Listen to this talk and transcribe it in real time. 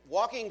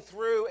walking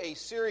through a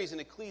series in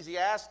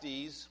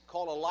Ecclesiastes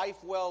called A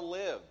Life Well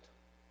Lived,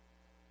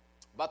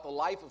 about the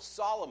life of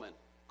Solomon.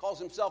 Calls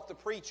himself the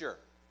preacher.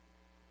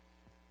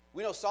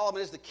 We know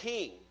Solomon is the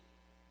king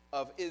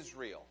of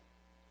Israel,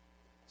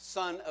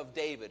 son of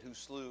David, who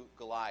slew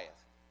Goliath.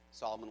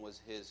 Solomon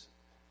was his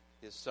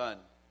son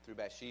through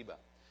Bathsheba.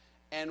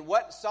 And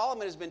what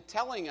Solomon has been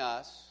telling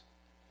us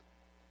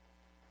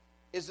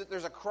is that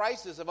there's a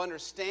crisis of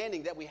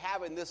understanding that we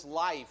have in this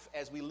life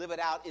as we live it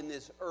out in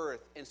this earth.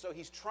 And so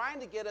he's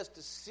trying to get us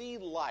to see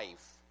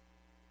life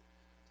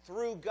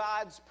through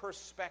God's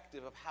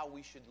perspective of how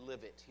we should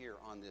live it here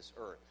on this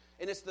earth.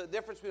 And it's the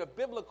difference between a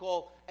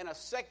biblical and a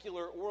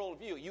secular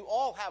worldview. You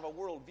all have a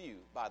worldview,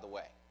 by the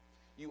way.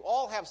 You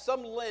all have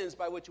some lens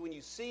by which when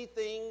you see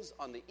things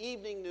on the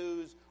evening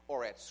news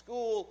or at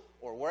school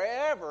or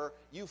wherever,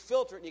 you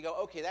filter it and you go,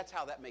 okay, that's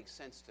how that makes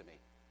sense to me.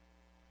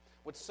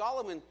 What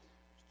Solomon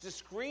just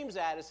screams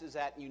at us is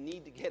that you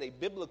need to get a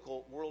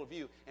biblical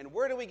worldview. And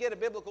where do we get a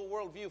biblical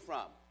worldview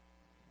from?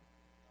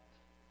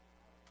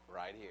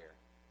 Right here.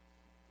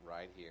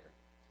 Right here.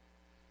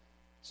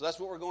 So that's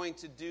what we're going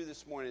to do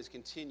this morning, is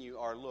continue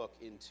our look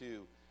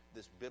into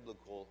this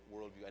biblical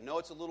worldview. I know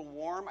it's a little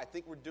warm. I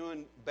think we're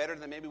doing better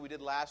than maybe we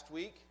did last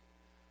week.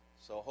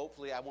 So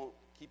hopefully I won't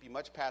keep you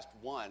much past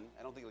 1.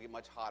 I don't think it'll get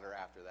much hotter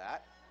after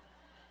that.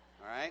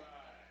 All right?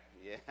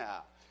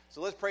 Yeah.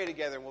 So let's pray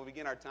together and we'll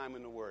begin our time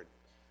in the Word.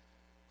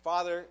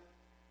 Father,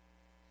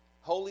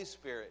 Holy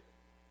Spirit,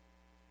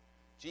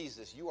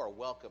 Jesus, you are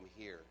welcome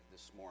here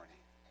this morning.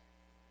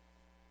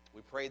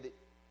 We pray that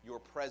your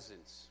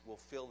presence will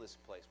fill this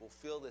place, will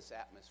fill this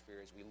atmosphere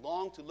as we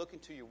long to look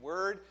into your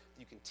word, that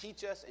you can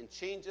teach us and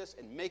change us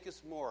and make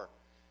us more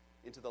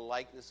into the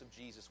likeness of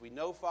Jesus. We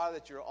know, Father,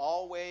 that you're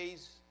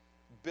always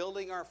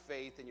building our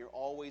faith and you're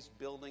always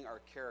building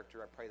our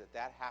character. I pray that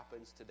that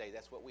happens today.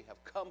 That's what we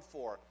have come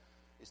for,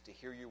 is to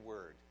hear your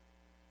word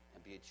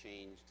and be a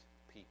changed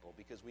people,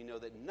 because we know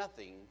that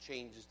nothing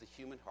changes the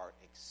human heart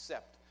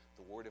except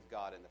the word of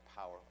God and the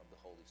power of the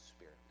Holy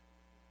Spirit.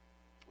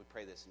 We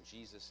pray this in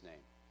Jesus'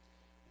 name.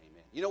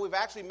 Amen. You know, we've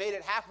actually made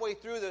it halfway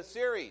through the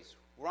series.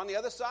 We're on the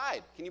other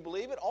side. Can you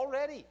believe it?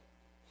 Already.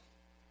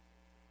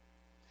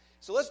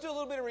 So let's do a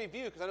little bit of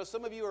review, because I know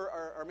some of you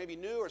are maybe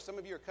new, or some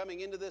of you are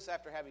coming into this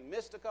after having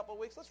missed a couple of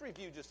weeks. Let's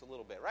review just a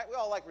little bit, right? We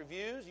all like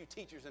reviews. You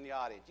teachers in the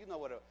audience, you know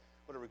what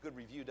a good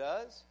review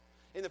does.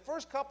 In the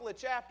first couple of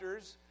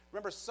chapters,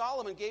 remember,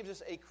 Solomon gave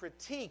us a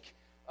critique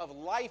of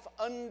life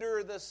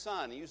under the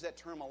sun. He used that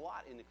term a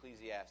lot in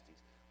Ecclesiastes.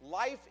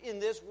 Life in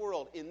this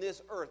world, in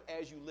this earth,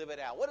 as you live it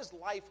out. What does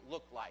life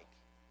look like?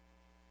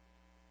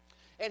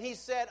 And he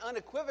said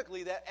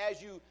unequivocally that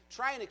as you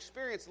try and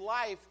experience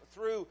life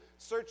through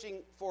searching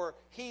for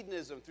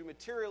hedonism, through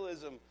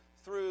materialism,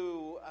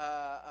 through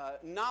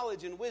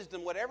knowledge and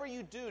wisdom, whatever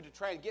you do to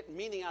try and get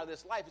meaning out of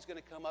this life is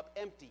going to come up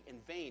empty and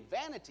vain.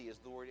 Vanity is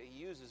the word he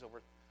uses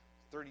over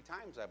 30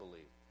 times, I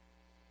believe.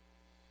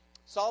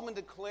 Solomon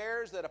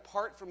declares that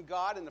apart from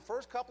God, in the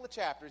first couple of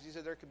chapters, he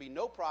said there could be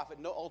no profit,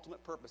 no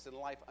ultimate purpose in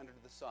life under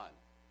the sun.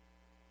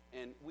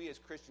 And we as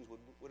Christians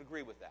would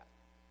agree with that.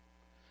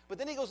 But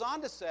then he goes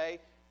on to say,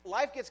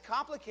 life gets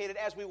complicated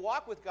as we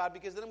walk with God,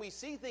 because then we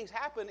see things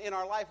happen in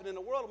our life and in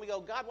the world, and we go,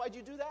 God, why'd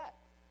you do that?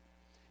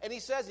 And he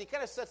says, he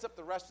kind of sets up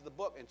the rest of the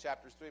book in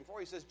chapters 3 and 4.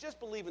 He says, just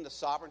believe in the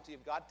sovereignty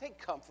of God. Take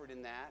comfort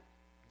in that.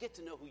 Get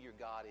to know who your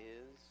God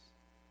is.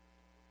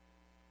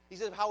 He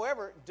says,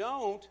 however,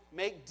 don't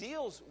make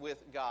deals with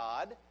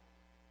God,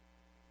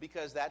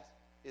 because that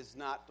is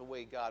not the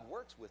way God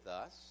works with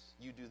us.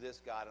 You do this,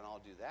 God, and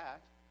I'll do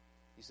that.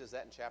 He says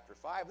that in chapter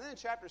 5. And then in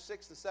chapter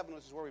 6 and 7,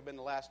 which is where we've been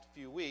the last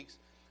few weeks,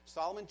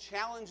 Solomon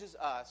challenges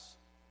us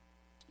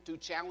to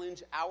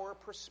challenge our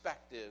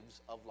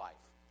perspectives of life,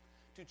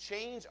 to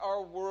change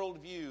our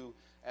worldview,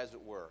 as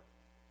it were.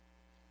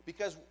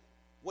 Because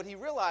what he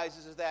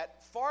realizes is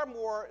that far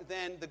more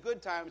than the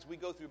good times, we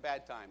go through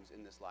bad times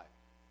in this life.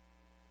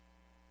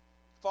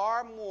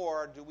 Far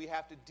more do we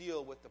have to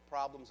deal with the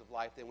problems of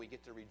life than we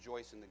get to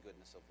rejoice in the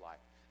goodness of life.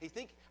 I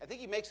think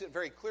he makes it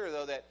very clear,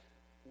 though, that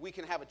we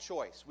can have a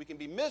choice. We can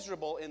be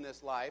miserable in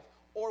this life,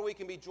 or we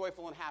can be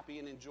joyful and happy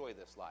and enjoy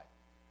this life.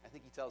 I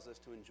think he tells us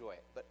to enjoy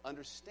it. But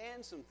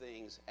understand some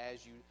things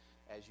as you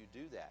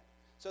do that.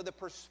 So the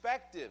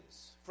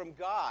perspectives from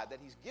God that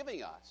he's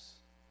giving us,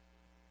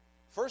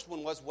 first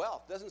one was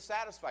wealth. Doesn't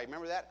satisfy.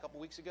 Remember that a couple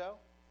weeks ago?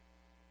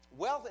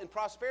 Wealth and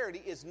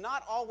prosperity is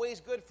not always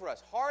good for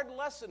us. Hard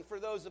lesson for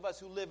those of us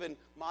who live in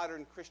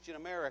modern Christian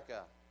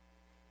America.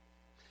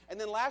 And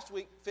then last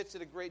week, Fitz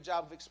did a great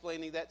job of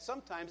explaining that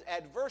sometimes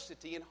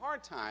adversity and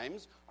hard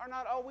times are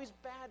not always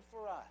bad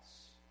for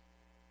us.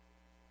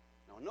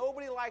 Now,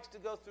 nobody likes to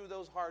go through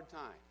those hard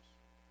times.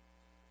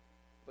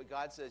 But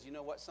God says, you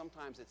know what?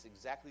 Sometimes it's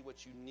exactly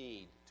what you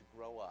need to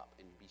grow up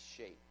and be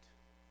shaped.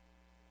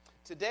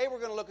 Today, we're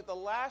going to look at the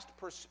last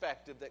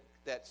perspective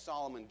that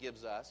Solomon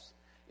gives us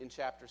in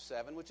chapter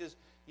 7, which is,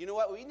 you know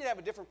what, we need to have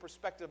a different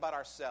perspective about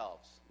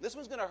ourselves. This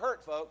one's going to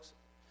hurt, folks.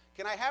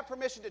 Can I have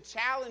permission to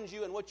challenge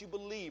you in what you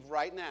believe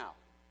right now?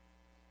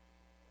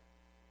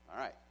 All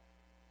right.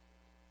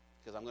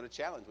 because I'm going to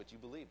challenge what you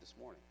believe this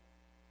morning.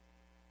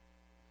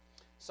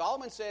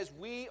 Solomon says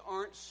we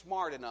aren't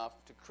smart enough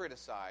to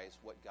criticize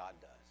what God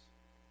does.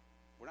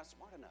 We're not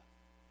smart enough.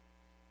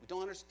 We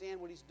don't understand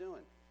what he's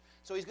doing.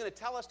 So he's going to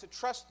tell us to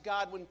trust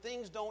God when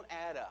things don't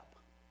add up.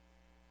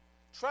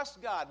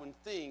 Trust God when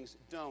things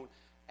don't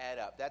add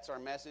up. That's our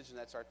message and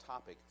that's our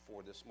topic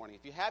for this morning.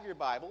 If you have your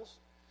Bibles,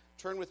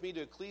 turn with me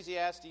to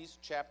Ecclesiastes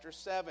chapter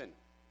 7.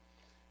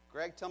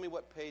 Greg, tell me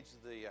what page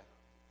of the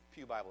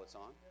Pew Bible it's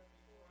on.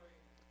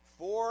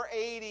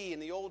 480 in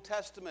the Old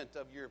Testament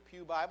of your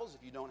Pew Bibles.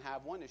 If you don't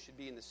have one, it should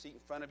be in the seat in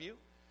front of you.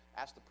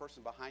 Ask the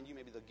person behind you.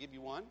 Maybe they'll give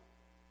you one.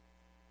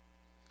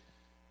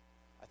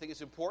 I think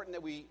it's important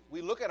that we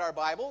look at our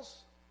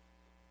Bibles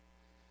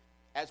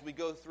as we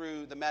go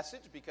through the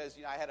message, because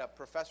I had a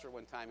professor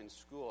one time in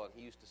school, and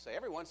he used to say,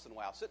 every once in a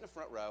while, sit in the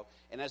front row,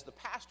 and as the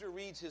pastor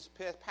reads his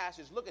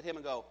passage, look at him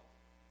and go,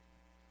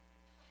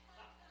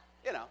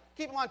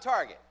 keep him on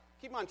target,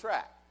 keep him on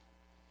track.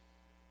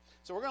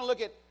 So we're going to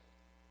look at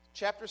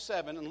chapter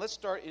 7, and let's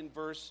start in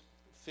verse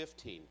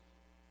 15.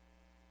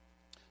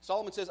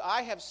 Solomon says,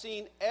 I have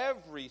seen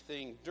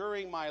everything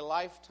during my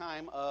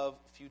lifetime of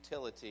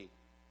futility.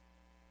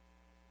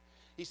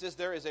 He says,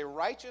 there is a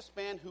righteous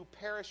man who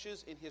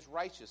perishes in his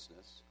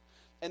righteousness,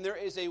 and there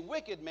is a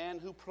wicked man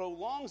who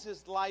prolongs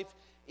his life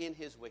in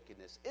his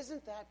wickedness.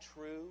 Isn't that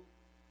true?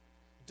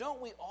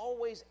 Don't we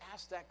always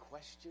ask that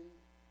question?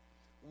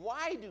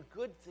 Why do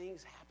good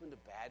things happen to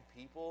bad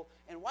people,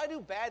 and why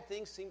do bad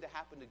things seem to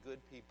happen to good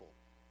people?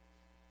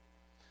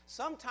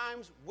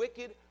 Sometimes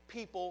wicked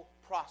people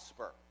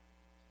prosper,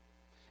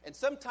 and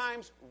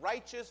sometimes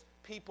righteous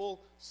people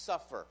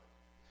suffer.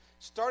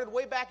 Started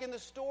way back in the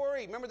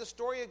story. Remember the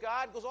story of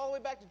God? It goes all the way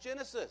back to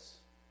Genesis,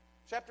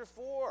 chapter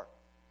 4.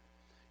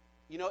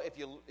 If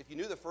you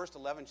knew the first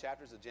 11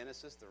 chapters of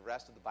Genesis, the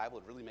rest of the Bible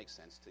would really make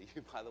sense to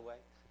you, by the way.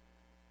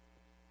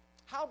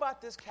 How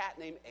about this cat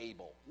named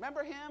Abel?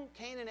 Remember him?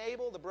 Cain and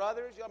Abel, the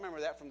brothers? Y'all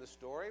remember that from the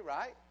story,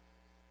 right?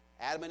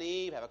 Adam and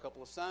Eve have a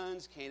couple of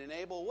sons, Cain and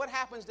Abel. What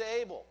happens to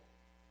Abel?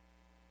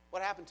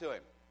 What happened to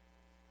him?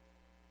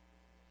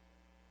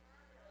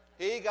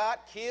 He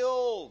got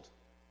killed.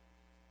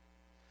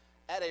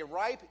 At a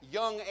ripe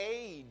young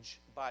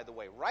age, by the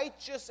way.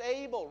 Righteous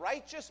Abel,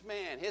 righteous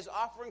man. His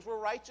offerings were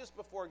righteous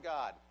before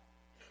God.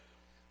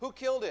 Who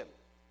killed him?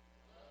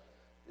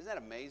 Isn't that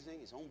amazing?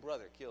 His own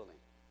brother killed him.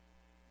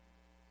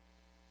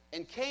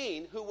 And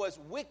Cain, who was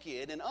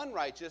wicked and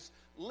unrighteous,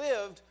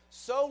 lived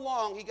so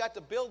long he got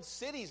to build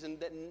cities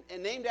and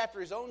named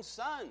after his own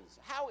sons.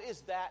 How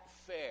is that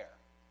fair?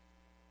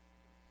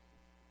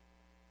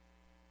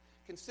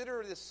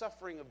 Consider the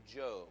suffering of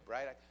Job,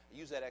 right? I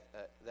use that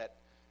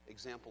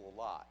example a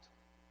lot.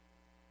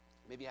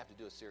 Maybe I have to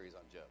do a series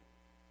on Job.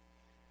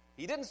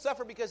 He didn't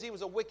suffer because he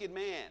was a wicked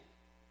man.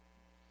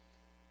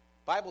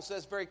 Bible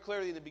says very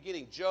clearly in the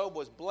beginning, Job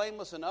was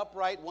blameless and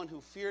upright, one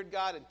who feared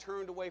God and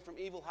turned away from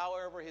evil.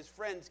 However, his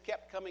friends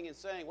kept coming and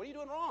saying, what are you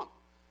doing wrong?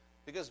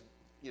 Because,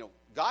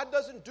 God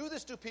doesn't do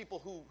this to people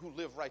who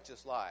live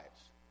righteous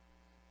lives.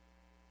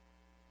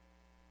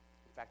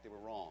 In fact, they were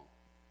wrong.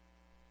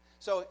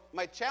 So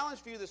my challenge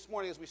for you this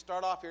morning as we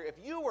start off here, if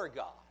you were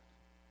God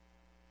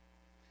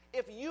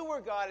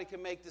and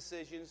can make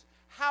decisions,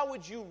 how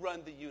would you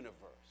run the universe?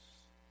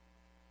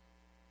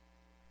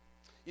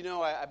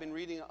 I've been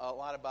reading a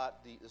lot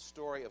about the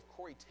story of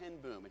Corrie ten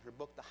Boom in her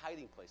book, The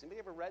Hiding Place. Anybody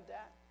ever read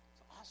that?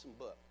 It's an awesome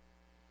book.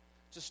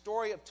 It's a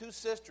story of two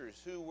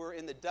sisters who were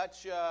in the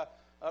Dutch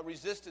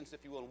resistance,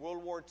 if you will, in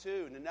World War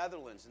II in the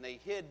Netherlands, and they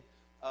hid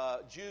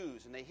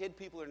Jews, and they hid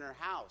people in their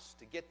house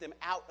to get them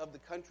out of the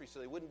country so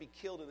they wouldn't be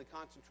killed in the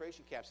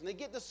concentration camps. And they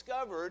get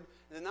discovered,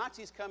 and the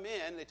Nazis come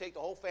in, and they take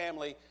the whole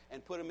family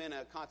and put them in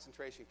a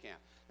concentration camp.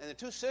 And the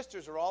two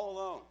sisters are all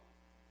alone.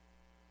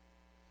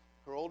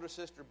 Her older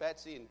sister,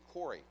 Betsy, and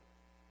Corrie.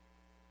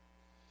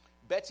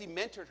 Betsy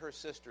mentored her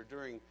sister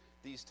during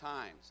these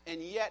times,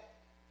 and yet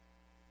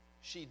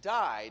she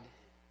died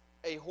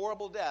a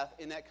horrible death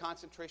in that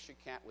concentration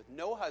camp with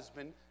no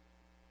husband,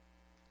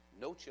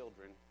 no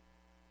children,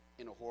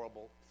 in a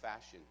horrible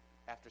fashion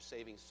after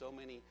saving so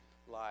many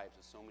lives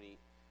of so many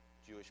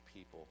Jewish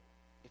people.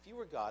 If you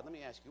were God, let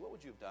me ask you, what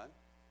would you have done?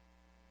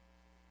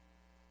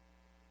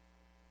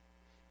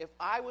 If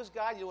I was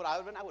God, you know what I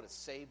would have done? I would have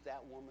saved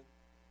that woman.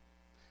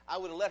 I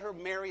would have let her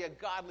marry a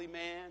godly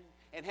man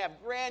and have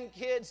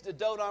grandkids to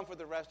dote on for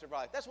the rest of her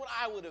life. That's what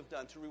I would have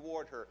done to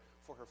reward her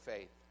for her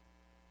faith.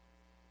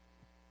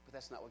 But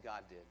that's not what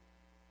God did.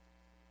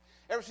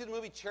 Ever see the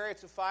movie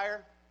Chariots of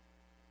Fire?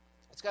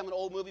 It's kind of an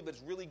old movie, but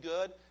it's really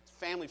good. It's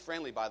family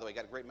friendly, by the way.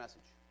 Got a great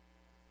message.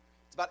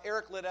 It's about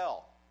Eric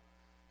Liddell,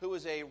 who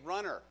is a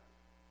runner.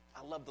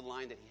 I love the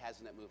line that he has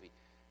in that movie.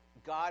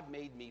 God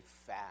made me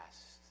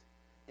fast,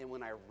 and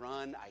when I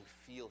run, I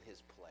feel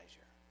his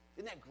pleasure.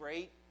 Isn't that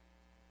great?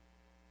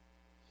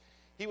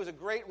 He was a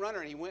great runner,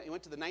 and he went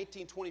to the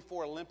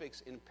 1924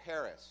 Olympics in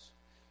Paris.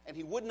 And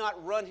he would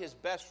not run his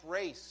best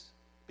race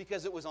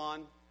because it was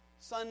on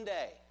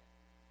Sunday.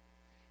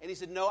 And he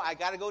said, no, I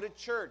got to go to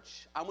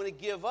church. I'm going to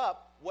give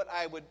up what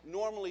I would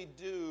normally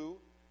do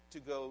to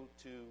go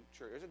to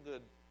church. There's a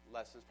good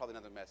lessons, probably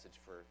another message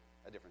for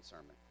a different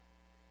sermon.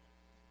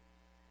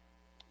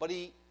 But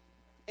he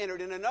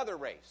entered in another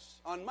race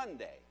on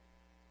Monday,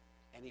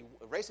 and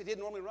a race he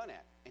didn't normally run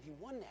at, and he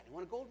won that. He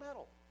won a gold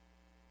medal.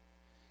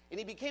 And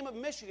he became a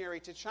missionary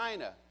to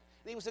China,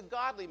 and he was a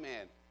godly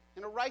man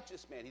and a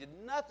righteous man. He did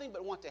nothing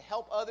but want to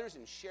help others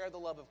and share the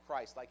love of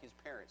Christ, like his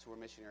parents, who were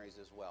missionaries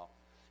as well.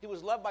 He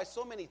was loved by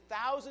so many.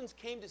 Thousands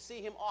came to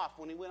see him off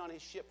when he went on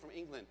his ship from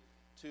England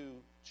to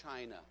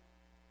China.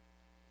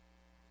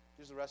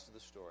 Here's the rest of the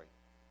story.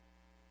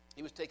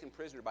 He was taken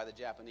prisoner by the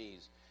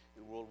Japanese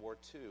in World War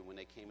II when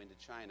they came into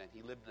China.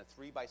 He lived in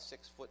a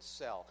 3-by-6-foot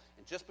cell.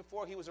 And just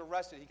before he was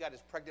arrested, he got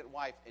his pregnant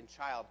wife and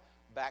child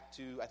back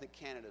to, I think,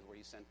 Canada, where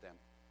he sent them.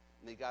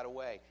 And they got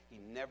away. He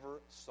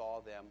never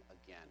saw them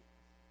again.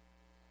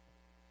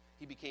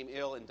 He became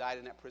ill and died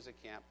in that prison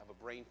camp of a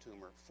brain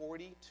tumor,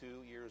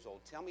 42 years old.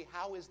 Tell me,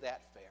 how is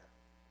that fair?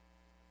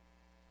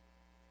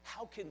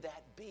 How can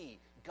that be,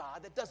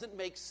 God? That doesn't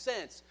make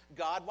sense.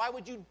 God, why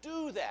would you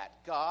do that,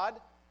 God?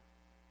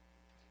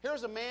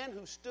 Here's a man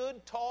who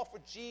stood tall for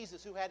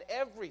Jesus, who had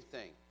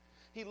everything.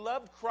 He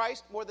loved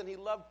Christ more than he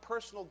loved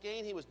personal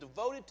gain. He was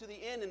devoted to the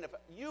end. And if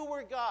you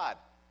were God,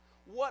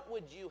 what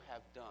would you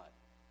have done?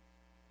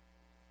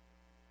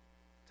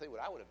 I'll tell you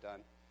what I would have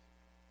done.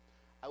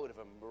 I would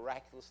have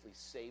miraculously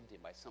saved him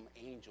by some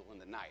angel in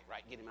the night,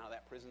 right? Get him out of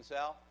that prison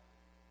cell.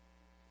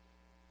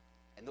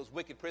 And those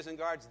wicked prison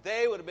guards,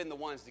 they would have been the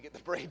ones to get the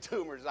brain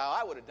tumors out.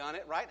 I would have done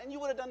it, right? And you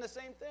would have done the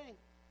same thing.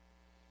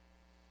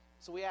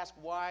 So we ask,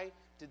 why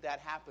did that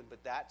happen?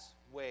 But that's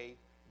the way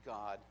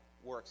God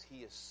works.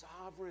 He is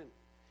sovereign,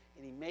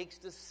 and he makes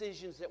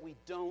decisions that we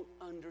don't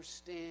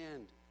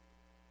understand.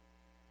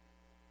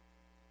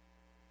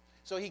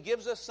 So he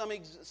gives us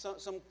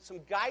some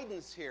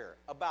guidance here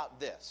about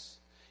this.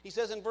 He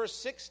says in verse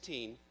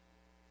 16,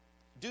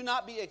 do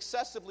not be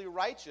excessively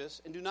righteous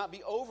and do not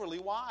be overly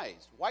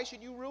wise. Why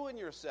should you ruin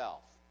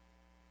yourself?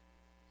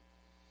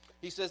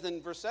 He says then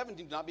in verse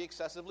 17, do not be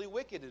excessively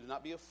wicked and do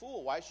not be a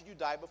fool. Why should you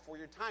die before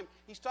your time?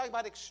 He's talking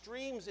about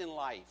extremes in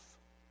life.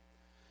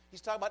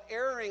 He's talking about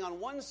erring on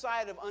one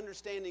side of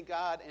understanding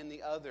God and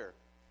the other.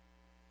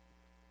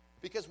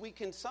 Because we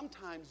can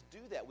sometimes do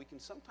that. We can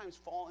sometimes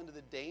fall into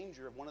the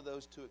danger of one of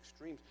those two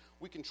extremes.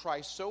 We can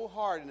try so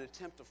hard in an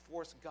attempt to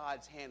force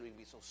God's hand. We can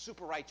be so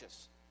super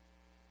righteous.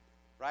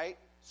 Right?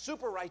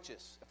 Super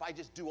righteous. If I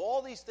just do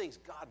all these things,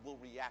 God will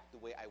react the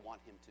way I want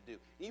him to do.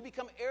 And you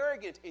become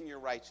arrogant in your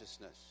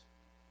righteousness.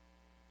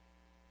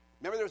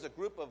 Remember, there was a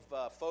group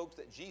of folks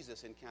that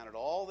Jesus encountered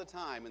all the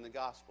time in the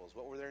Gospels.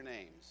 What were their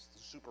names?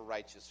 The super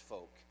righteous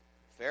folk.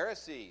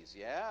 Pharisees,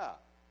 yeah.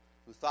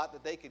 Who thought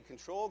that they could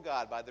control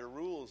God by their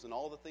rules and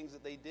all the things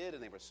that they did,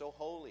 and they were so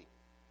holy.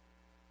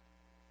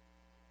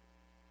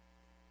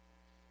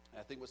 And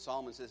I think what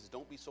Solomon says is,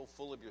 don't be so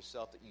full of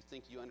yourself that you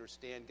think you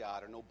understand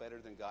God or know better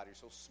than God. You're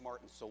so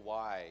smart and so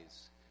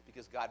wise,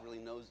 because God really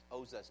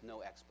owes us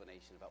no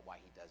explanation about why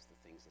he does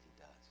the things that he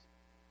does.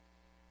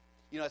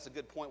 You know, that's a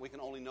good point. We can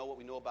only know what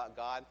we know about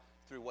God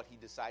through what he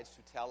decides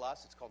to tell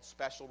us. It's called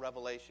special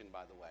revelation,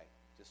 by the way,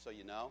 just so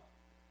you know.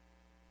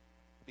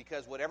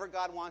 Because whatever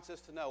God wants us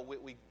to know,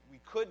 we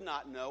could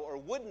not know or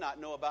would not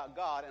know about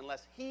God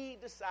unless he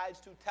decides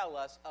to tell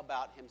us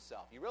about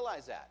himself. You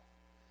realize that?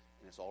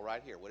 And it's all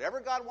right here. Whatever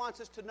God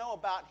wants us to know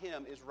about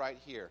him is right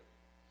here.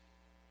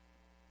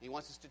 He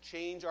wants us to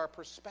change our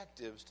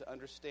perspectives to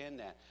understand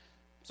that.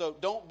 So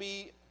don't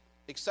be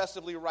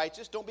excessively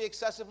righteous. Don't be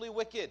excessively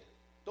wicked.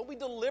 Don't be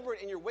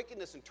deliberate in your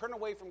wickedness and turn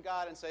away from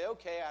God and say,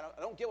 okay,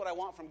 I don't get what I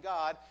want from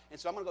God, and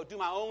so I'm going to go do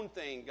my own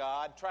thing,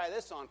 God. Try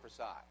this on for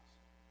size.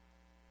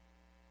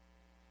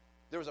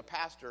 There was a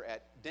pastor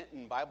at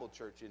Denton Bible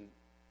Church in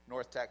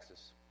North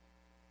Texas.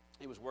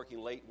 He was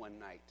working late one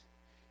night,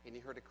 and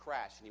he heard a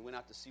crash, and he went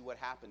out to see what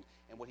happened.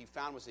 And what he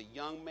found was a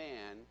young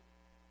man,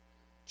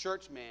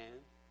 church man,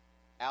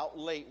 out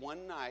late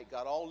one night,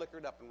 got all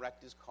liquored up and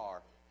wrecked his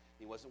car.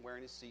 He wasn't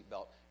wearing his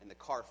seatbelt, and the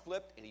car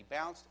flipped, and he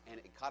bounced, and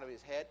it caught him in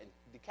his head and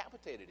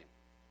decapitated him.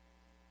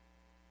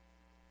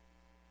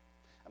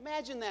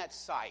 Imagine that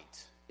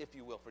sight, if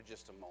you will, for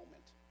just a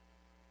moment.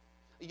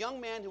 A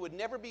young man who would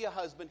never be a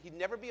husband, he'd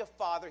never be a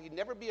father, he'd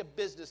never be a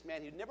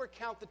businessman, he'd never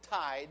count the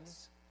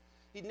tides,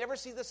 he'd never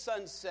see the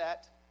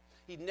sunset,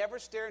 he'd never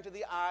stare into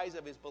the eyes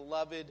of his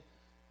beloved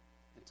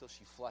until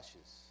she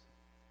flushes.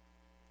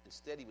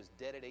 Instead, he was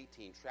dead at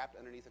 18, trapped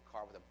underneath a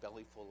car with a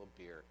belly full of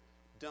beer.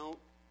 Don't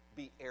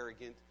be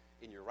arrogant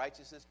in your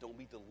righteousness. Don't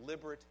be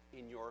deliberate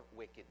in your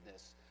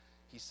wickedness.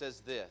 He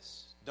says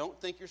this, don't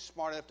think you're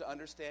smart enough to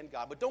understand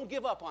God, but don't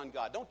give up on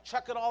God. Don't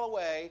chuck it all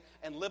away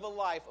and live a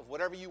life of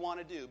whatever you want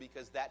to do,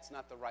 because that's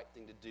not the right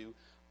thing to do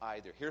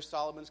either. Here's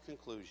Solomon's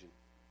conclusion.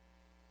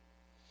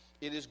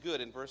 It is good,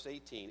 in verse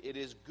 18, it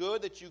is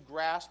good that you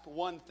grasp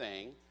one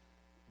thing.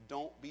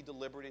 Don't be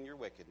deliberate in your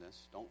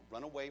wickedness. Don't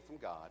run away from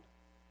God.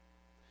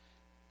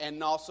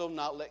 And also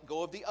not let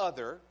go of the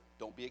other.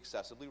 Don't be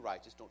excessively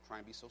righteous. Don't try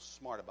and be so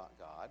smart about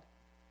God.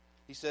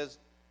 He says,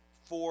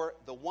 for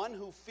the one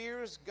who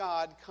fears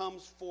God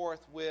comes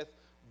forth with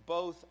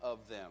both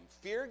of them.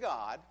 Fear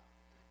God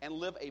and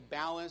live a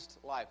balanced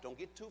life. Don't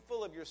get too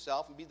full of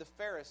yourself and be the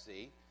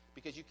Pharisee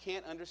because you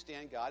can't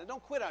understand God. And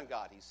don't quit on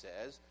God, he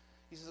says.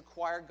 He says,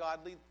 acquire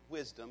godly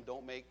wisdom.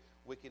 Don't make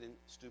wicked and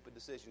stupid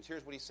decisions.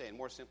 Here's what he's saying,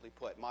 more simply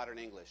put, modern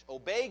English.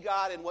 Obey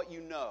God in what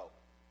you know.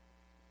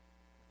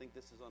 I think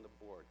this is on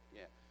the board.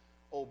 Yeah.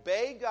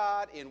 Obey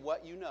God in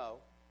what you know.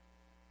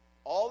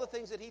 All the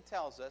things that he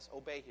tells us,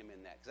 obey him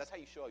in that. Because that's how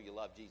you show you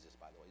love Jesus,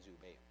 by the way, is you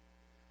obey him.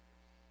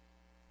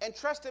 And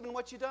trust him in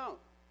what you don't.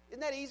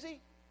 Isn't that easy?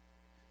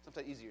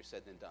 Sometimes easier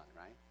said than done,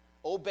 right?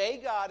 Obey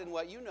God in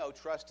what you know.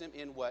 Trust him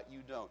in what you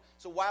don't.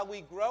 So while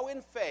we grow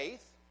in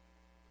faith,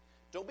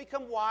 don't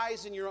become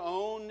wise in your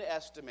own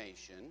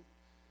estimation.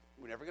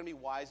 We're never going to be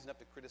wise enough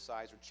to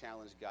criticize or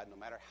challenge God. No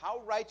matter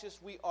how righteous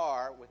we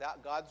are,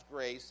 without God's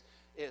grace,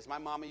 as my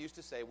mama used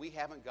to say, we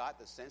haven't got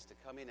the sense to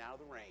come in out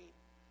of the rain.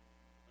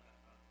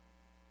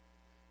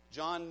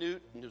 John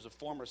Newton, who's a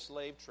former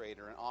slave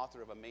trader and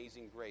author of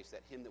Amazing Grace,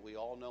 that hymn that we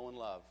all know and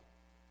love,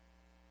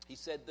 he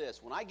said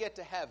this, when I get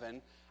to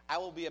heaven, I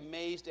will be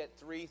amazed at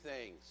three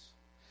things.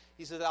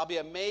 He said, I'll be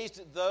amazed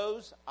at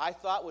those I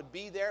thought would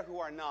be there who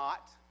are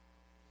not,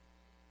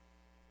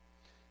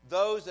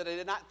 those that I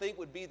did not think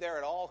would be there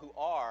at all who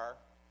are,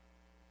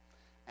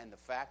 and the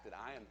fact that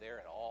I am there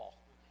at all.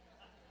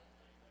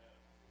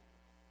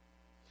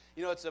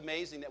 You know, it's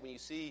amazing that when you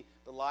see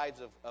the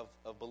lives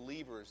of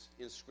believers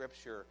in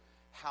Scripture,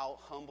 how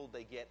humbled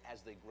they get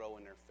as they grow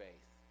in their faith.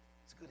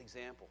 It's a good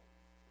example.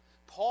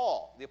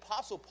 Paul, the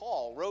Apostle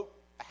Paul, wrote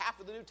half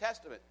of the New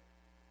Testament.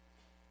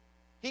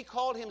 He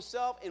called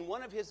himself in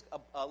one of his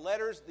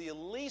letters the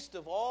least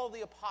of all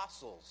the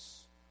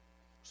apostles.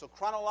 So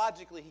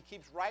chronologically, he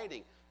keeps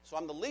writing. So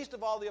I'm the least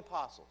of all the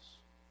apostles.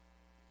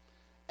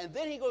 And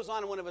then he goes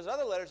on in one of his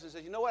other letters and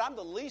says, you know what, I'm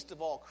the least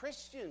of all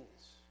Christians.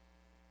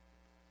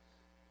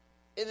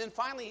 And then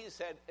finally he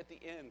said at the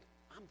end,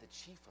 I'm the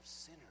chief of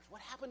sinners.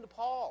 What happened to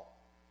Paul?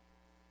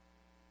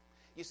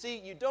 You see,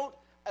 you don't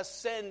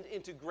ascend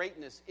into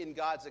greatness in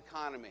God's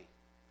economy.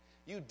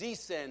 You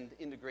descend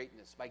into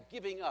greatness by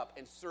giving up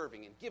and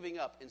serving and giving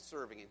up and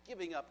serving and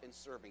giving up and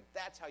serving.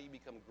 That's how you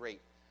become great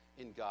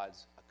in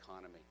God's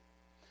economy.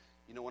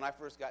 You know, when I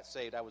first got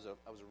saved, I was a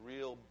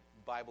real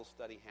Bible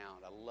study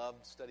hound. I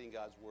loved studying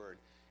God's Word.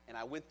 And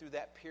I went through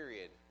that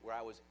period where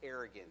I was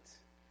arrogant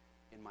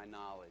in my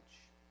knowledge.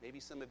 Maybe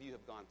some of you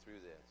have gone through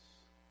this.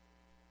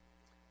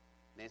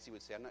 Nancy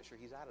would say, I'm not sure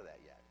he's out of that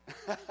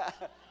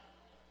yet.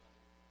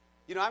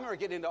 You know, I remember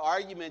getting into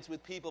arguments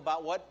with people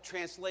about what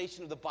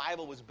translation of the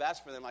Bible was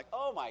best for them. Like,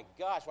 oh my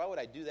gosh, why would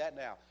I do that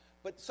now?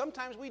 But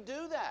sometimes we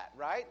do that,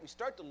 right? We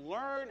start to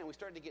learn and we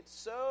start to get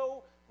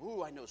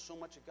I know so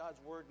much of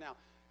God's Word now.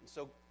 And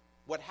so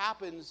what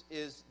happens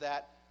is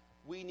that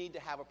we need to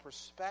have a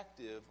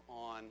perspective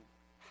on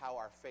how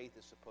our faith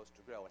is supposed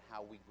to grow and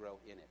how we grow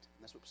in it.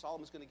 And that's what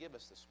Solomon's going to give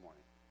us this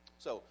morning.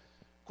 So,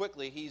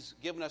 quickly, he's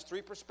given us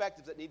three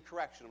perspectives that need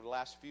correction over the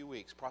last few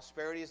weeks.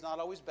 Prosperity is not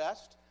always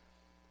best.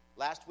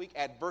 Last week,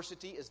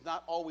 adversity is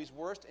not always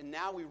worst. And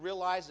now we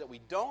realize that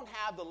we don't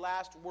have the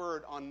last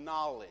word on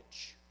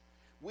knowledge.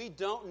 We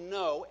don't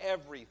know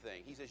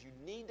everything. He says you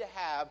need to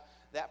have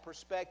that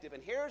perspective.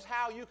 And here's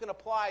how you can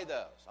apply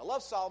those. I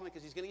love Solomon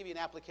because he's going to give you an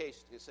application.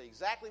 He's going to say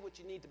exactly what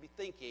you need to be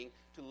thinking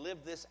to live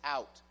this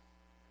out.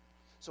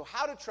 So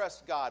how to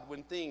trust God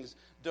when things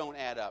don't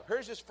add up.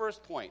 Here's his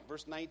first point,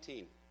 verse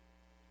 19.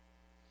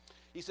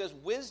 He says,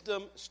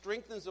 wisdom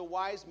strengthens a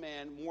wise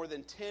man more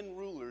than 10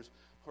 rulers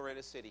who are in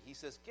a city. He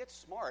says, get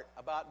smart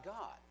about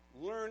God.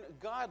 Learn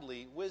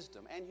godly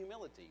wisdom and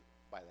humility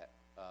by that,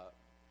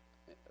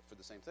 for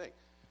the same thing.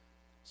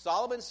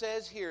 Solomon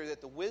says here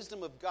that the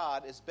wisdom of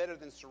God is better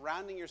than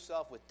surrounding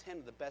yourself with 10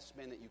 of the best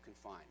men that you can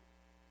find.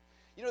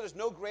 You know, there's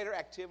no greater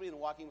activity than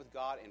walking with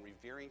God and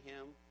revering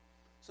Him.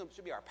 So it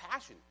should be our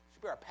passion. It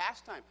should be our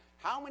pastime.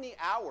 How many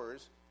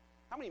hours,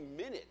 how many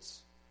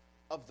minutes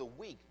of the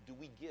week do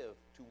we give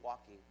to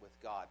walking with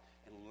God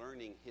and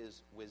learning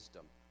His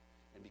wisdom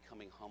and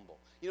becoming humble?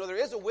 You know, there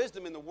is a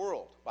wisdom in the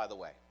world, by the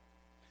way.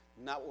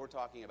 Not what we're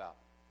talking about.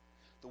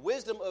 The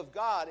wisdom of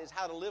God is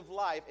how to live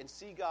life and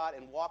see God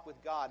and walk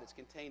with God that's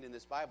contained in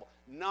this Bible.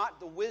 Not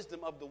the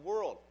wisdom of the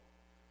world,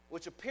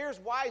 which appears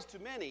wise to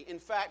many. In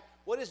fact,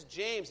 what is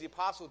James, the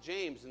Apostle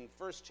James, in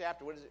fourth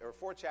chapter, what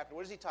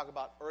does he talk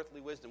about earthly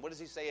wisdom? What does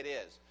he say it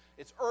is?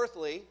 It's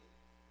earthly,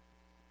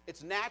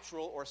 it's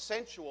natural or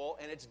sensual,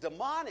 and it's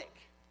demonic.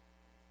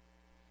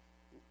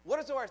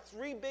 What are our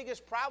three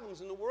biggest problems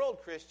in the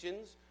world,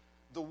 Christians?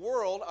 The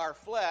world, our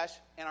flesh,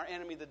 and our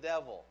enemy, the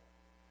devil.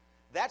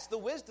 That's the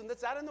wisdom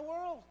that's out in the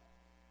world.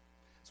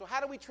 So how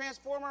do we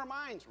transform our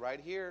minds? Right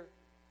here.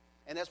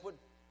 And that's what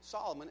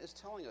Solomon is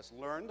telling us.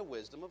 Learn the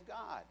wisdom of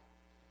God.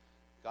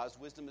 God's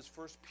wisdom is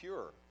first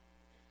pure,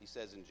 he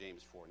says in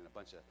James 4, and a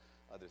bunch of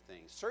other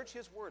things. Search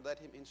His word. Let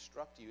Him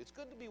instruct you. It's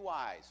good to be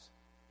wise.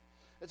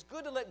 It's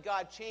good to let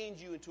God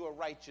change you into a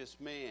righteous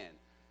man.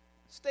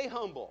 Stay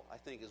humble, I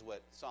think, is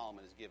what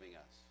Solomon is giving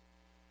us.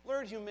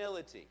 Learn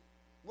humility.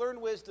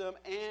 Learn wisdom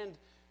and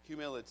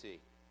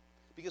humility.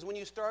 Because when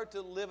you start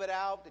to live it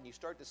out and you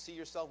start to see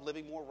yourself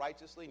living more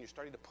righteously and you're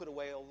starting to put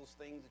away all those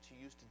things that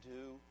you used to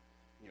do,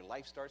 and your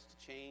life starts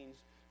to change,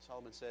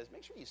 Solomon says,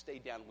 make sure you stay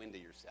downwind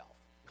of yourself.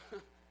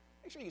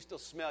 Make sure you still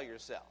smell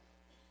yourself.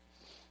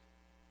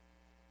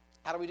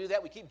 How do we do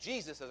that? We keep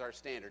Jesus as our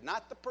standard,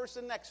 not the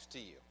person next to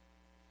you,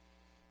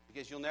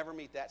 because you'll never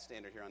meet that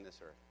standard here on this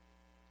earth.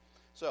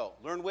 So,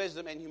 learn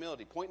wisdom and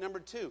humility. Point number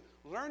 2,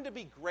 learn to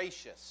be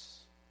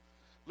gracious.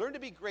 Learn to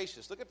be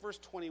gracious. Look at verse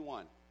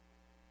 21.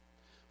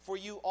 For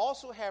you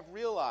also have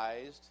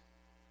realized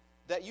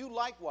that you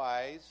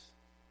likewise,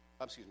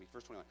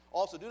 verse 21.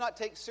 Also, do not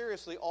take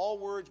seriously all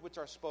words which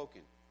are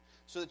spoken,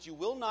 so that you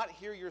will not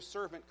hear your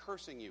servant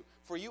cursing you.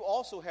 For you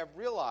also have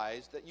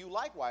realized that you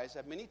likewise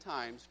have many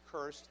times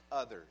cursed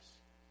others.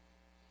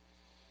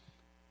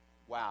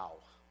 Wow.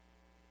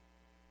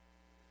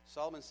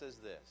 Solomon says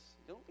this,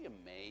 don't be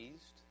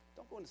amazed.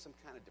 Don't go into some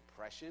kind of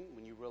depression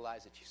when you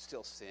realize that you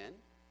still sin.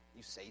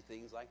 You say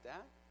things like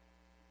that.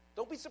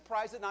 Don't be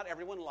surprised that not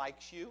everyone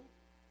likes you.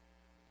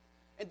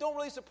 And don't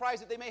really be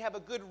surprised that they may have a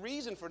good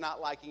reason for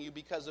not liking you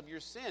because of your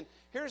sin.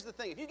 Here's the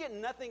thing. If you get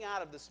nothing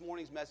out of this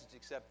morning's message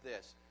except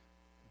this,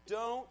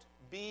 don't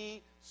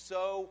be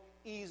so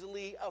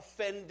easily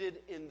offended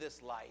in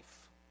this life.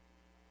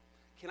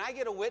 Can I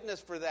get a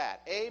witness for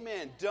that?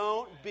 Amen.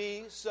 Don't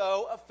be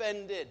so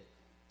offended.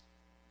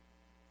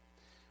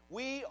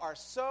 We are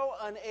so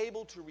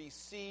unable to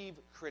receive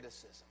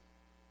criticism.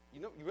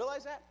 You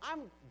realize that?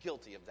 I'm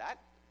guilty of that.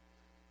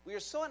 We are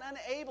so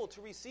unable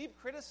to receive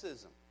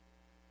criticism.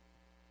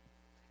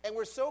 And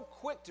we're so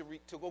quick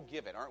to go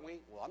give it, aren't we?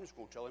 Well, I'm just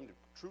going to tell him the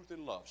truth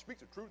in love. Speak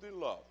the truth in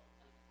love.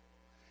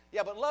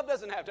 Yeah, but love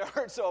doesn't have to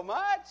hurt so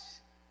much.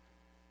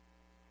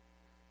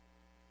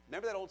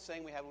 Remember that old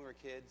saying we had when we were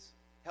kids?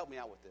 Help me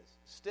out with this.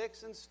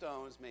 Sticks and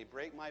stones may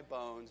break my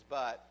bones,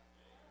 but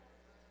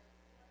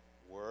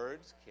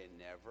words can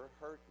never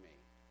hurt me.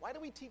 Why do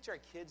we teach our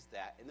kids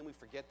that, and then we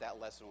forget that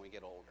lesson when we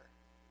get older?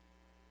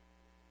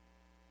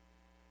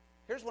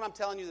 Here's what I'm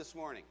telling you this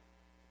morning.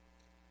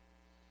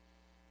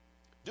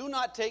 Do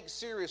not take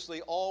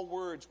seriously all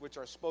words which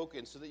are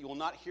spoken, so that you will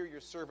not hear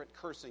your servant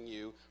cursing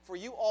you, for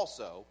you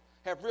also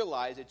have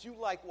realized that you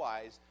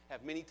likewise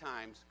have many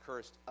times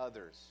cursed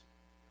others.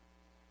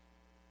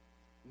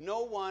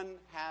 No one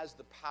has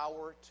the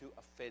power to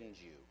offend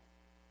you.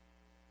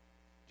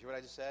 Did you hear what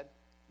I just said?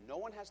 No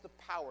one has the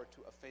power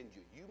to offend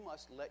you. You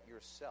must let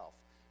yourself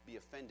be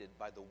offended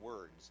by the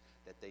words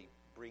that they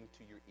bring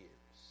to your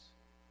ears.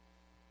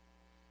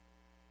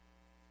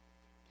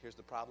 Here's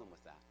the problem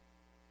with that.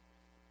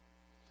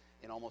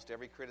 In almost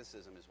every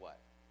criticism is what?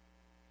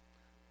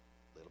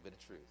 A little bit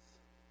of truth.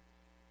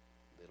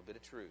 A little bit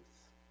of truth.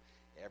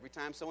 Every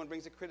time someone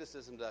brings a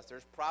criticism to us,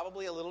 there's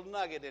probably a little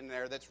nugget in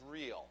there that's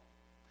real.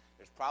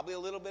 There's probably a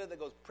little bit that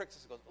pricks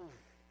us and goes, ooh.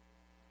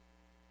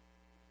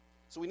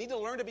 So we need to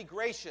learn to be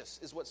gracious,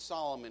 is what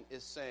Solomon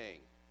is saying.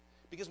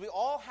 Because we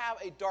all have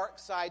a dark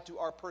side to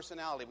our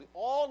personality. We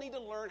all need to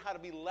learn how to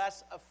be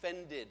less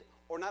offended,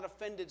 or not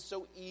offended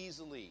so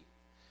easily.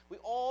 We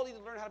all need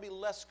to learn how to be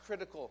less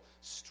critical,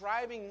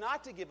 striving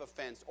not to give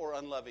offense or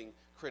unloving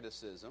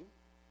criticism.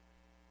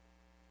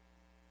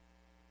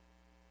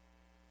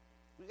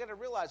 We've got to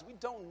realize we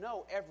don't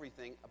know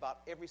everything about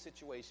every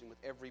situation with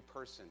every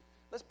person.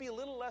 Let's be a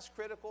little less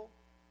critical,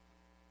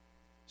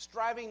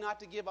 striving not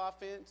to give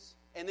offense,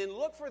 and then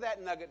look for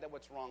that nugget that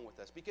what's wrong with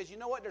us. Because you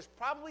know what? There's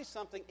probably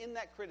something in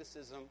that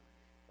criticism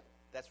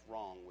that's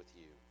wrong with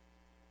you.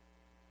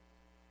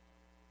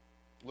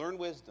 Learn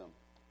wisdom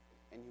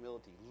and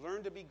humility.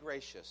 Learn to be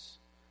gracious.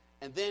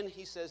 And then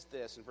he says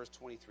this in verse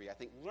 23. I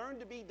think, learn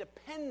to be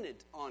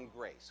dependent on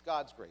grace,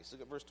 God's grace.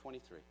 Look at verse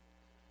 23.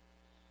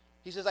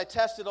 He says, I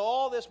tested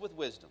all this with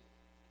wisdom,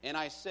 and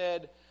I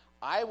said,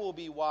 I will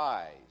be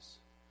wise,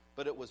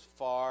 but it was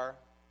far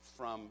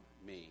from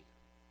me.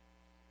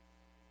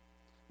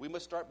 We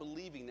must start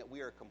believing that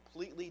we are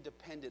completely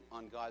dependent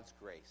on God's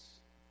grace,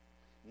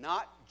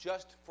 not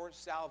just for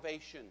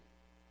salvation,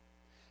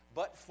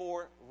 but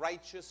for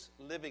righteous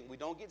living. We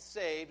don't get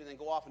saved and then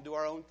go off and do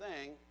our own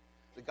thing.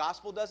 The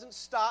gospel doesn't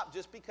stop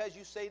just because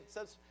you said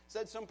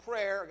some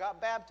prayer or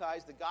got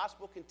baptized. The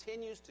gospel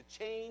continues to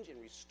change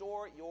and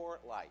restore your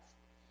life.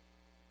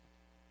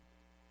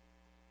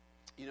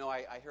 You know,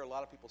 I hear a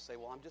lot of people say,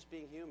 well, I'm just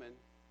being human.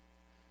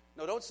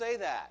 No, don't say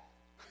that.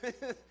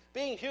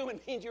 Being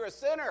human means you're a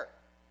sinner.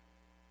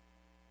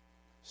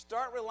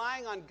 Start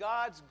relying on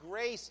God's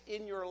grace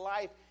in your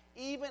life,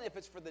 even if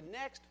it's for the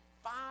next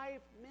 5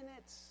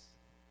 minutes.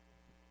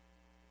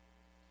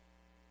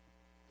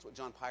 That's what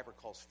John Piper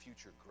calls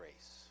future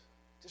grace.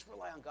 Just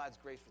rely on God's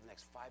grace for the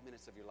next 5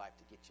 minutes of your life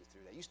to get you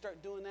through that. You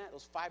start doing that,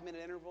 those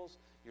 5-minute intervals,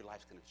 your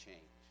life's going to change.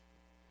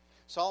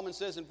 Solomon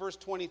says in verse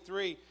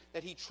 23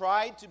 that he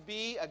tried to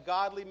be a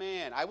godly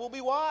man. I will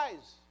be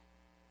wise.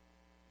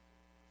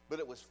 But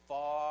it was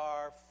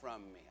far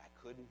from me.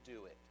 I couldn't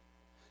do it.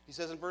 He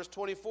says in verse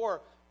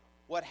 24,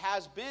 what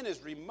has been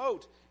is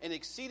remote and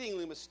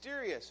exceedingly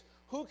mysterious.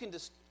 Who can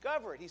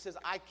discover it? He says,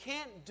 I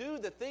can't do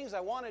the things I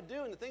want to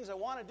do, and the things I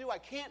want to do, I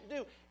can't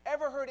do.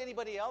 Ever heard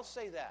anybody else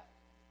say that?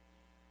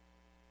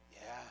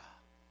 Yeah.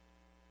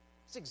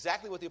 That's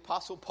exactly what the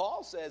Apostle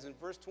Paul says in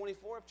verse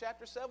 24 of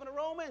chapter 7 of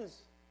Romans.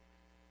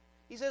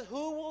 He says,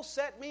 who will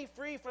set me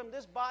free from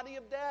this body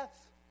of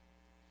death?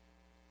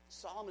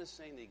 Solomon is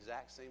saying the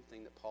exact same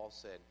thing that Paul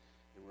said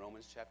in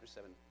Romans chapter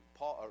 7.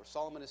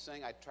 Solomon is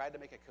saying, I tried to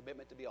make a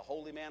commitment to be a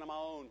holy man on my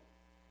own.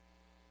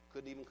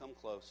 Couldn't even come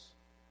close.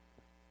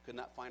 Could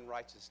not find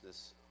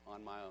righteousness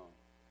on my own.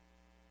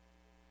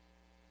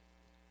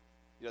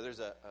 You know,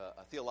 there's a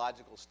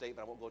theological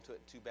statement. I won't go into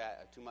it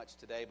too much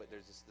today, but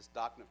there's this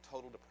doctrine of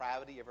total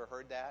depravity. You ever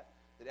heard that?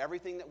 That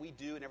everything that we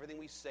do and everything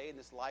we say in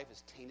this life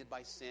is tainted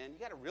by sin. You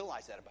got to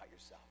realize that about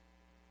yourself.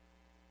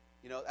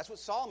 You know, that's what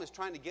Solomon is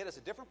trying to get us,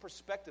 a different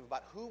perspective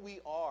about who we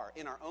are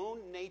in our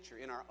own nature,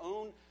 in our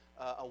own,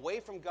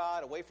 away from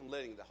God, away from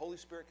letting the Holy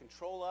Spirit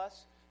control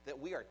us, that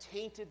we are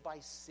tainted by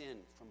sin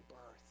from birth.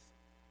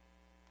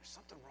 There's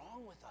something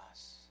wrong with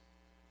us.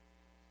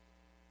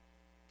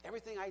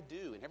 Everything I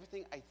do and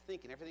everything I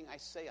think and everything I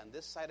say on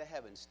this side of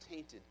heaven is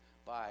tainted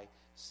by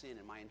sin,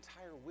 and my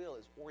entire will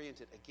is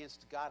oriented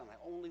against God, and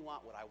I only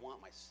want what I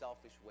want, my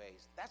selfish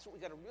ways. That's what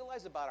we've got to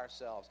realize about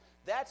ourselves.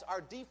 That's our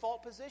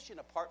default position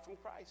apart from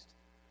Christ.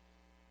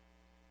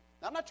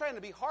 Now, I'm not trying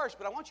to be harsh,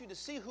 but I want you to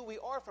see who we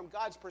are from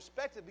God's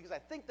perspective, because I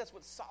think that's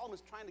what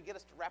Solomon's trying to get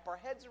us to wrap our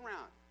heads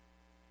around.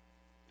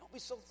 Don't be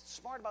so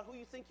smart about who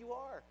you think you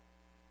are.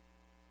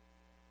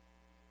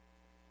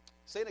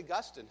 St.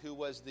 Augustine, who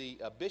was the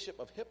bishop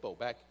of Hippo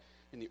back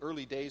in the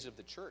early days of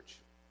the church,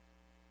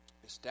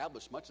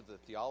 established much of the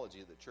theology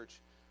that the church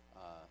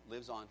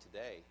lives on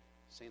today.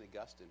 St.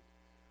 Augustine,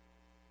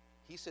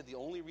 he said the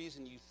only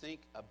reason you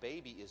think a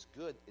baby is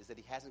good is that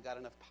he hasn't got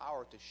enough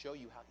power to show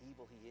you how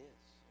evil he is.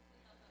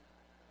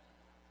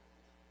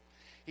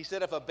 He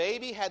said if a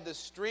baby had the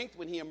strength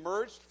when he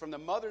emerged from the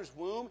mother's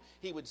womb,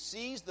 he would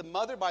seize the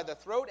mother by the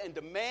throat and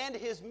demand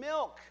his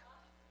milk.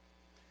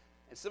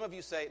 And some of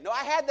you say, no,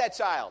 I had that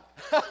child.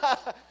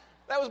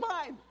 That was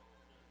mine.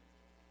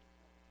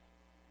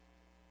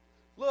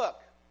 Look,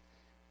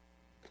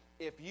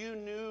 if you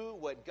knew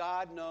what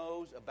God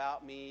knows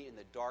about me in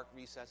the dark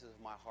recesses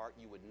of my heart,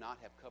 you would not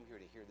have come here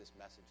to hear this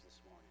message this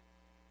morning.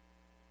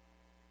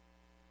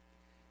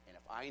 And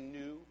if I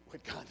knew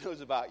what God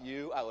knows about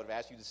you, I would have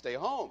asked you to stay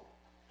home.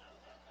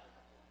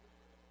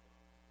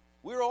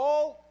 We're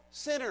all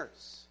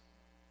sinners.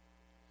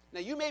 Now,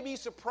 you may be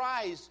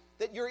surprised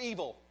that you're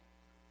evil,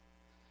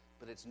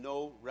 but it's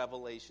no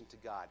revelation to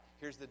God.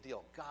 Here's the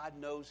deal. God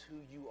knows who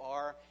you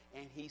are,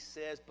 and he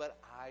says, but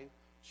I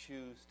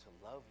choose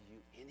to love you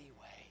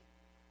anyway.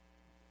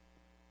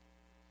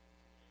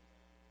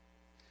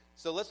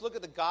 So let's look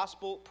at the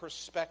gospel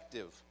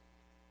perspective.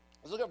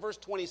 Let's look at verse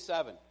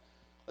 27.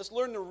 Let's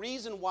learn the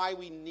reason why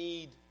we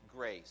need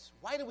grace.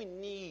 Why do we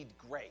need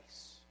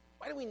grace?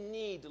 Why do we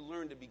need to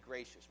learn to be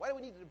gracious? Why do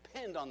we need to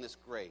depend on this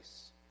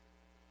grace?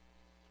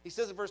 He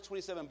says in verse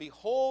 27,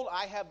 behold,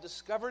 I have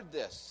discovered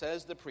this,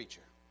 says the preacher,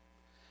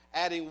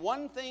 adding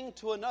one thing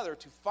to another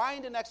to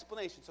find an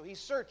explanation. So he's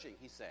searching,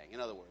 he's saying,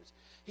 in other words.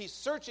 He's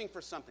searching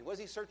for something. What is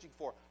he searching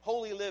for?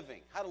 Holy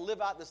living, how to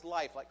live out this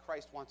life like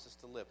Christ wants us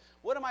to live.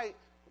 What am I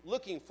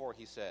looking for,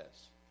 he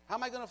says? How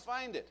am I going to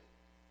find it?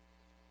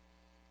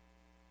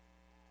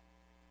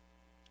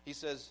 He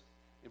says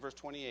in verse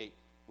 28,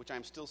 which I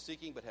am still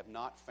seeking but have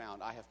not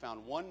found. I have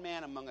found one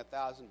man among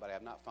 1,000, but I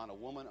have not found a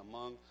woman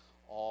among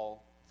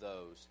all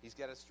those. He's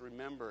got us to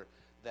remember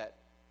that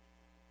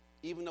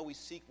even though we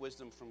seek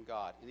wisdom from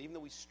God, and even though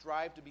we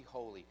strive to be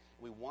holy,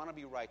 and we want to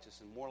be righteous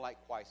and more like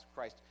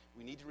Christ,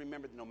 we need to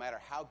remember that no matter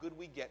how good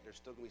we get, there's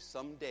still going to be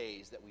some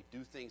days that we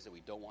do things that we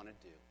don't want to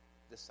do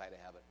this side of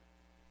heaven.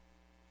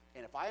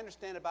 And if I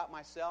understand about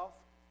myself,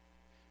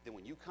 then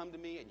when you come to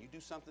me and you do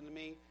something to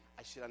me,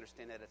 I should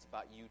understand that it's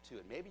about you too.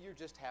 And maybe you're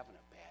just having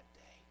a bad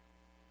day.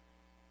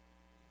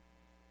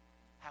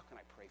 How can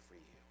I pray for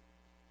you,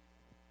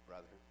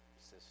 brother,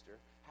 sister?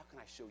 How can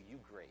I show you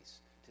grace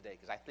today?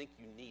 Because I think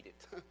you need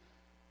it.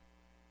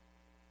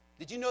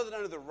 Did you know that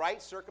under the right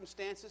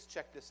circumstances,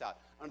 check this out,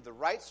 under the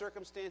right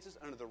circumstances,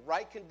 under the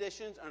right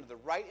conditions, under the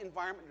right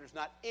environment, there's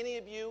not any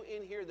of you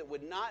in here that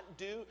would not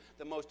do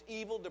the most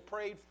evil,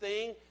 depraved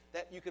thing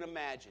that you can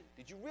imagine.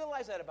 Did you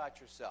realize that about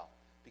yourself?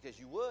 Because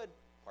you would,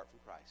 apart from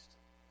Christ.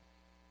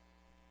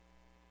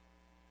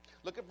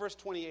 Look at verse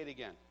 28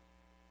 again.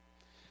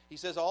 He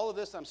says, all of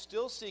this I'm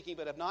still seeking,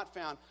 but have not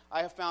found.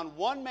 I have found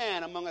one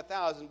man among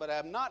 1,000, but I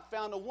have not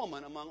found a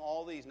woman among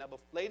all these. Now,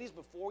 ladies,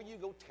 before you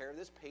go tear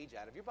this page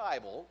out of your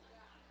Bible,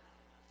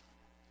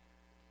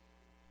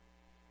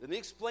 let me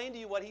explain to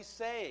you what he's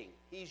saying.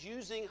 He's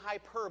using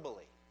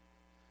hyperbole.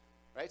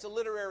 Right? It's a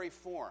literary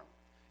form.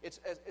 It's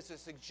a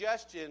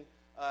suggestion,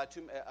 a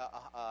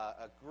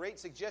great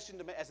suggestion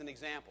as an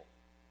example.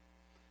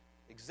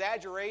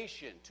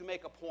 Exaggeration to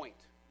make a point.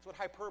 That's what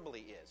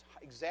hyperbole is.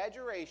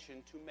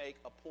 Exaggeration to make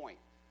a point.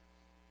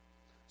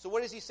 So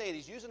what does he say?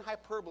 He's using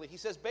hyperbole. He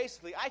says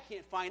basically, I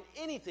can't find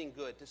anything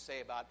good to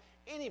say about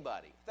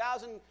anybody.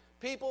 1,000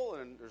 people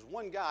and there's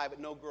one guy but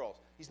no girls.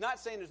 He's not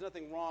saying there's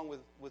nothing wrong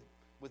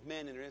with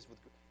men and there is with.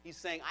 He's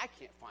saying I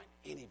can't find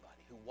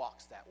anybody who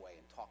walks that way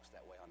and talks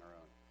that way on their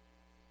own.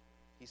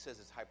 He says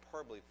it's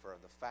hyperbole for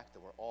the fact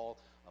that we're all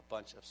a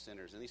bunch of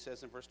sinners. And he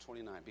says in verse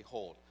 29,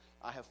 behold,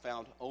 I have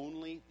found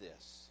only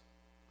this,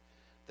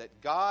 that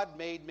God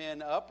made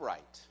men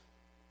upright,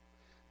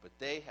 but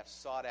they have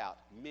sought out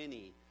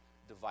many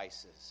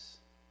devices.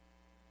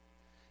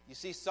 You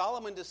see,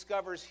 Solomon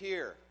discovers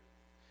here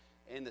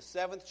in the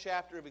 7th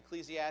chapter of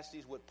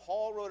Ecclesiastes what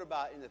Paul wrote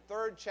about in the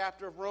 3rd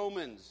chapter of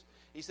Romans.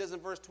 He says in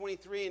verse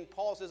 23, and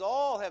Paul says,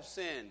 all have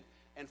sinned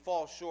and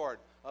fall short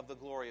of the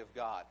glory of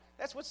God.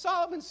 That's what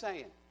Solomon's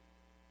saying.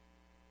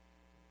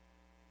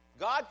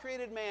 God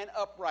created man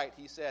upright,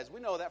 he says.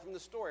 We know that from the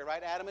story,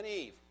 right? Adam and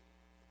Eve.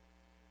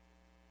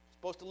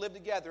 Supposed to live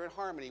together in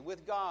harmony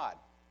with God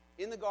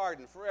in the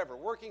garden forever,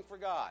 working for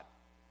God.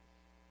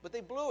 But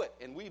they blew it,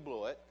 and we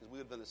blew it, because we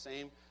would have done the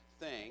same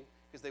thing,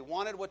 because they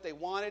wanted what they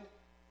wanted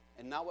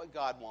and not what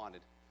God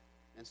wanted.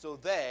 And so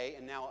they,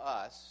 and now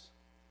us,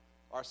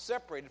 are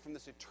separated from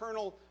this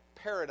eternal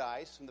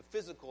paradise, from the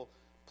physical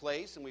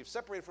place, and we've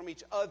separated from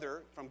each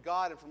other, from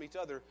God and from each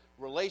other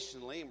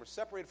relationally, and we're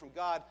separated from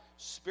God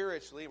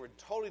spiritually, and we're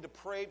totally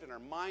depraved in our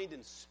mind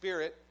and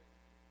spirit.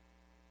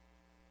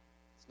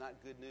 It's not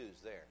good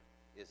news there,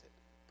 is it?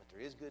 But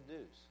there is good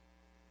news.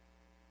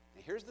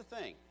 And here's the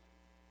thing.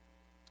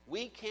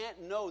 We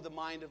can't know the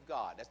mind of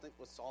God. That's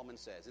what Solomon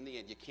says. In the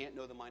end, you can't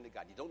know the mind of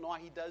God. You don't know why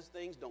he does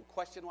things. Don't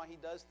question why he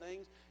does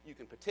things. You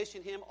can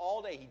petition him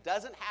all day. He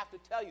doesn't have to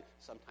tell you.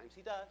 Sometimes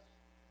he does.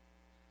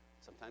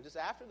 Sometimes it's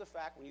after the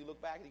fact when you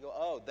look back and you go,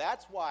 oh,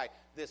 that's why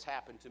this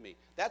happened to me.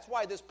 That's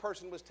why this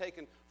person was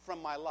taken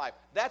from my life.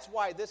 That's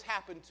why this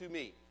happened to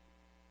me.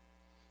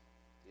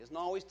 He doesn't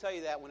always tell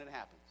you that when it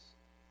happens.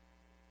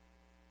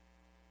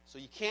 So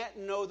you can't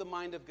know the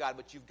mind of God,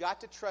 but you've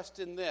got to trust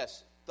in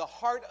this. The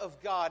heart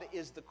of God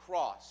is the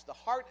cross. The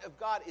heart of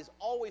God is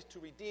always to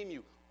redeem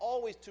you,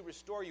 always to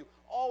restore you,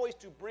 always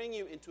to bring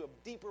you into a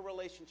deeper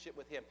relationship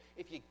with him.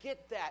 If you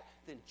get that,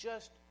 then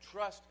just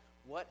trust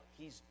what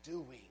he's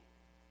doing.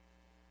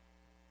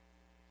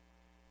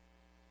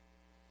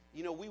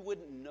 You know, we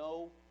wouldn't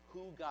know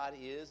who God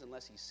is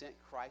unless he sent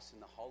Christ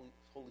and the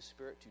Holy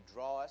Spirit to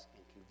draw us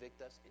and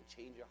convict us and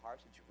change our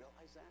hearts. Did you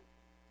realize that?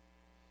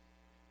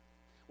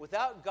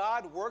 Without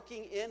God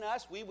working in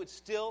us, we would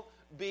still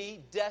be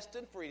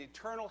destined for an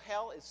eternal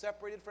hell and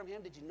separated from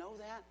him. Did you know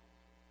that?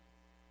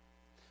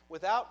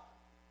 Without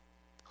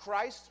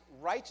Christ's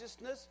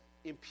righteousness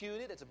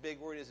imputed, it's a big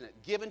word, isn't it?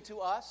 Given to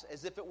us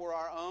as if it were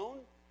our own.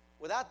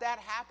 Without that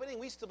happening,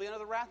 we'd still be under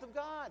the wrath of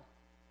God.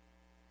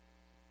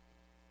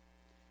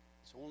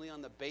 It's only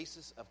on the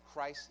basis of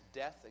Christ's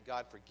death that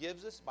God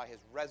forgives us. By his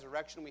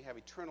resurrection, we have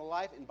eternal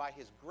life. And by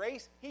his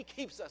grace, he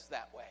keeps us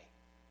that way.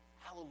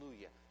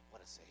 Hallelujah.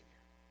 What a Savior.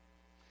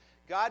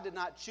 God did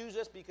not choose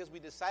us because we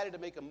decided to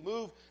make a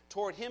move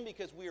toward him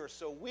because we are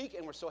so weak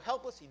and we're so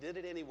helpless. He did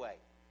it anyway.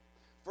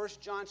 1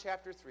 John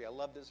chapter 3, I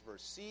love this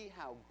verse. See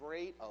how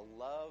great a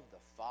love the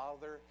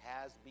Father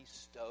has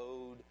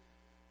bestowed.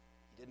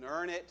 He didn't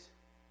earn it.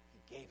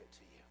 He gave it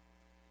to you.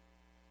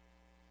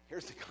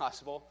 Here's the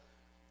gospel.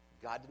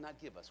 God did not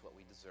give us what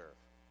we deserve.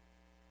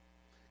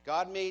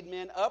 God made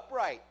men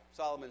upright,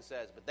 Solomon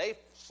says, but they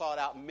sought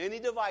out many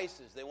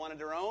devices. They wanted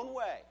their own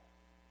way.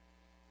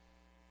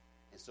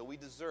 And so we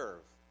deserve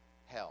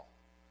hell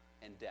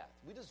and death.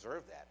 We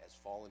deserve that as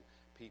fallen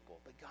people.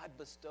 But God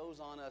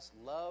bestows on us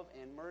love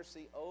and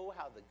mercy. Oh,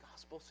 how the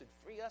gospel should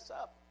free us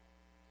up.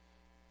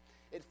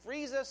 It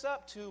frees us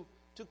up to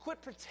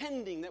quit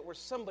pretending that we're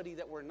somebody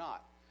that we're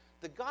not.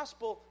 The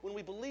gospel, when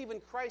we believe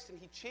in Christ and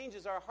he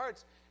changes our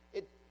hearts,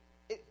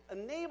 it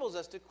enables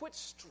us to quit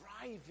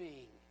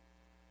striving,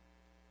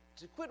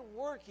 to quit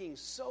working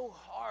so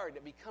hard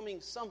at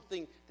becoming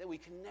something that we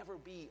can never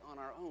be on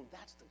our own.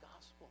 That's the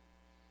gospel.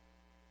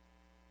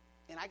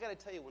 And I got to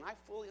tell you, when I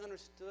fully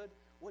understood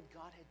what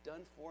God had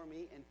done for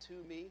me and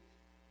to me,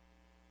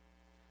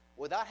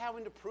 without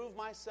having to prove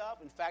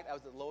myself, in fact, I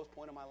was at the lowest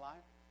point of my life.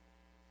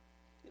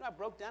 You know, I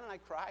broke down and I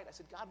cried. I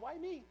said, God, why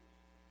me?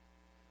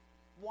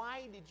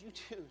 Why did you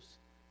choose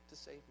to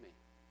save me?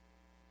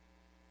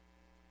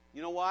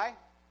 You know why?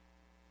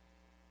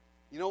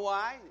 You know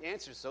why? The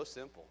answer is so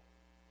simple.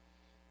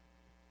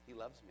 He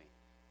loves me.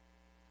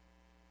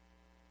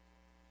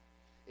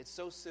 It's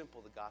so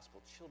simple, the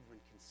gospel. Children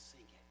can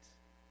sing it.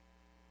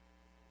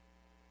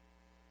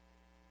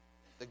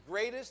 The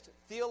greatest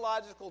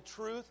theological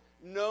truth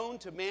known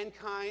to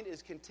mankind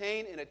is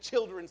contained in a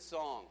children's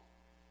song.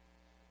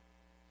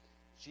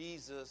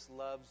 Jesus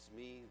loves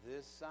me,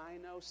 this I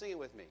know. Sing it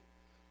with me.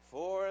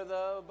 For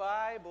the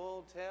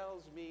Bible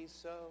tells me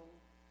so.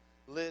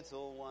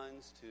 Little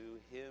ones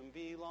to him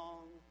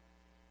belong.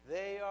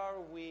 They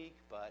are weak,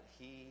 but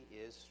he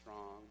is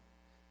strong.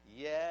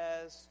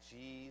 Yes,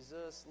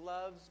 Jesus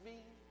loves me.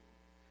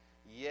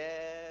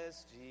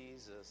 Yes,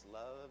 Jesus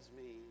loves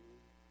me.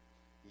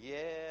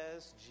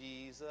 Yes,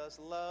 Jesus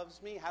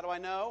loves me. How do I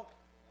know?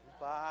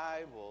 The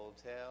Bible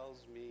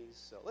tells me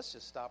so. Let's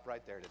just stop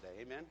right there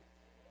today. Amen?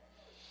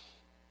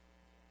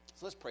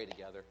 So let's pray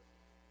together.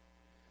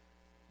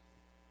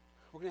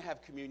 We're going to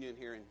have communion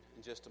here in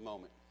just a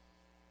moment.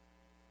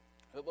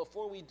 But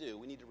before we do,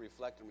 we need to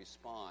reflect and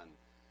respond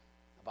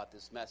about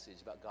this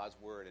message, about God's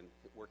Word and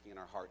working in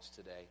our hearts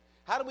today.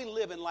 How do we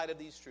live in light of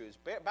these truths?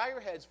 Bow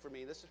your heads for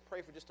me. Let's just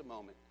pray for just a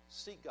moment.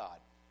 Seek God.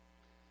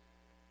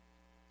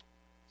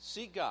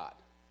 Seek God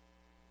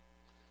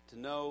to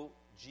know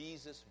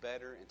Jesus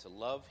better and to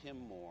love him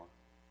more.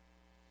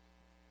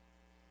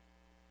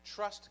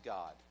 Trust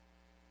God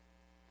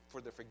for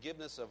the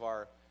forgiveness of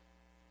our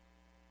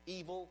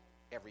evil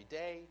every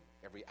day,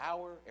 every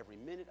hour, every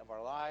minute of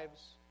our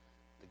lives.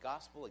 The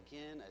gospel,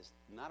 again, is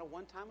not a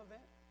one-time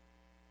event.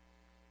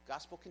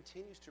 Gospel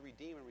continues to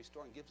redeem and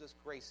restore and gives us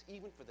grace.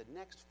 Even for the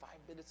next 5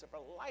 minutes of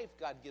our life,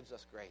 God gives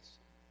us grace.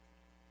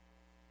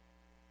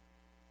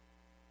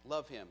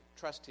 Love him,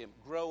 trust him,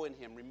 grow in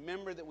him.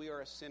 Remember that we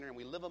are a sinner and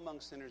we live among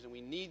sinners and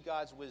we need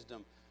God's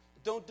wisdom.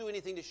 Don't do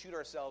anything to shoot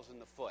ourselves in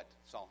the foot,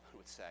 Solomon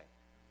would say.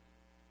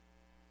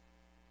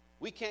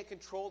 We can't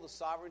control the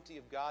sovereignty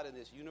of God in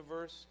this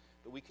universe,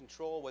 but we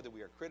control whether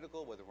we are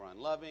critical, whether we're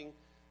unloving,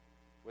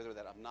 whether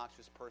that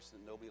obnoxious person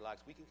that nobody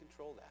likes. We can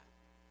control that.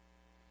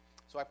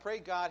 So I pray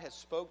God has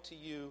spoke to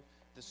you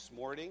this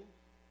morning.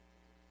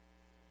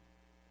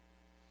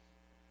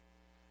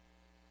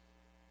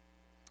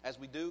 As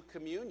we do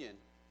communion,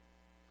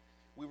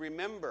 we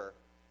remember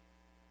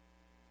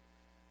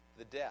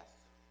the death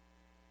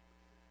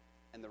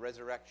and the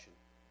resurrection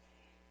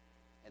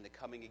and the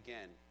coming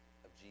again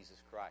of Jesus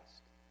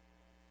Christ.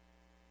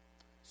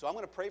 So I'm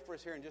going to pray for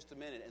us here in just a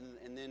minute,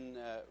 and then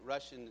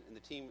Rush and the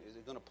team is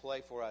going to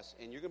play for us,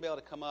 and you're going to be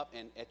able to come up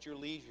and at your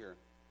leisure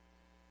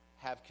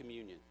have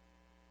communion.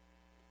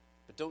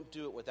 But don't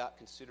do it without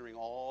considering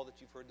all that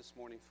you've heard this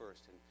morning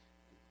first, and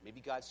maybe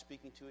God's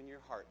speaking to you in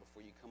your heart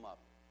before you come up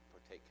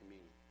and partake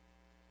communion.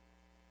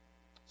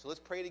 So let's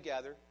pray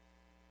together.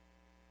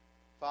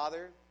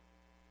 Father,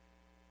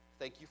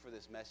 thank you for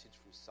this message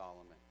from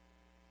Solomon.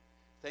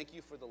 Thank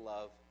you for the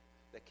love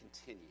that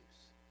continues,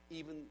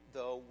 even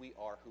though we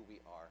are who we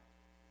are.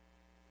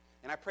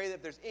 And I pray that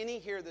if there's any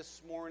here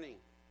this morning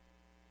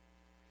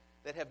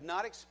that have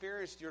not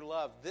experienced your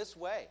love this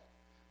way,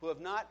 who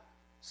have not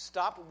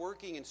stopped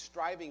working and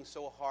striving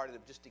so hard, and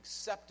have just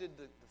accepted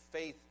the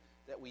faith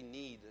that we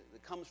need,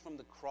 that comes from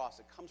the cross,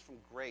 it comes from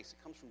grace,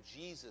 it comes from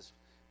Jesus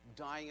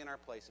dying in our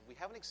place. If we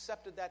haven't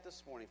accepted that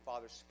this morning,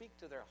 Father, speak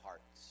to their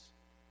hearts.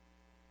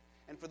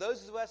 And for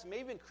those of us,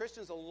 maybe been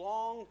Christians a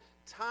long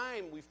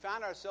time, we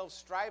found ourselves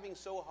striving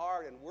so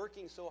hard and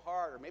working so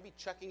hard, or maybe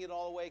chucking it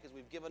all away because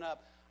we've given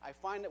up. I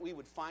find that we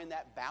would find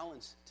that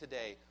balance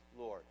today,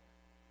 Lord.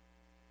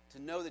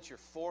 To know that you're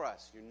for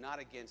us, you're not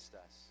against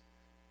us.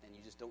 And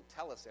you just don't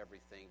tell us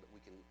everything, but we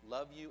can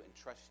love you and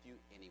trust you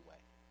anyway.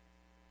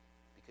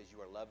 Because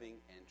you are loving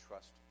and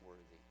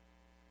trustworthy.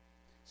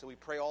 So we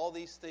pray all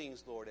these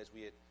things, Lord, as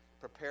we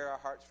prepare our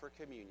hearts for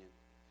communion.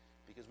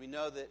 Because we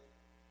know that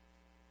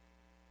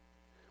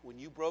when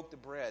you broke the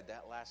bread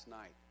that last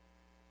night,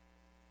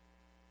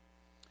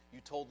 you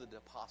told the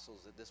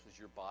apostles that this was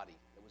your body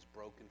that was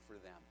broken for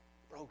them,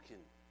 broken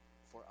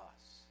for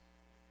us.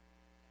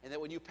 And that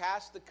when you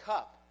passed the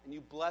cup and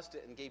you blessed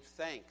it and gave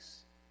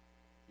thanks,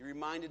 you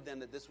reminded them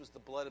that this was the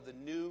blood of the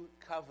new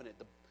covenant.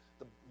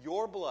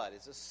 Your blood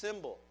is a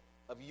symbol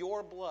of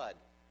your blood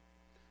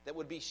that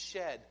would be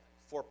shed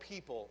for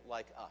people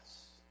like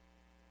us.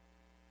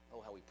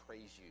 Oh, how we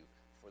praise you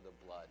for the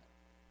blood.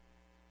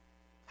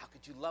 How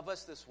could you love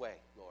us this way,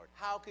 Lord?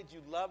 How could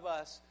you love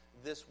us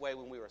this way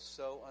when we were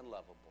so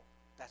unlovable?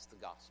 That's the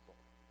gospel,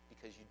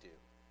 because you do.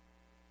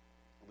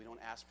 And we don't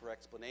ask for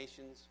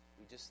explanations.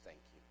 We just thank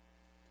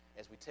you.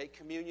 As we take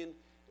communion,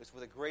 it's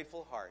with a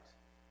grateful heart,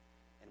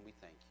 and we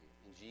thank you.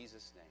 In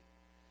Jesus'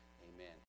 name, amen.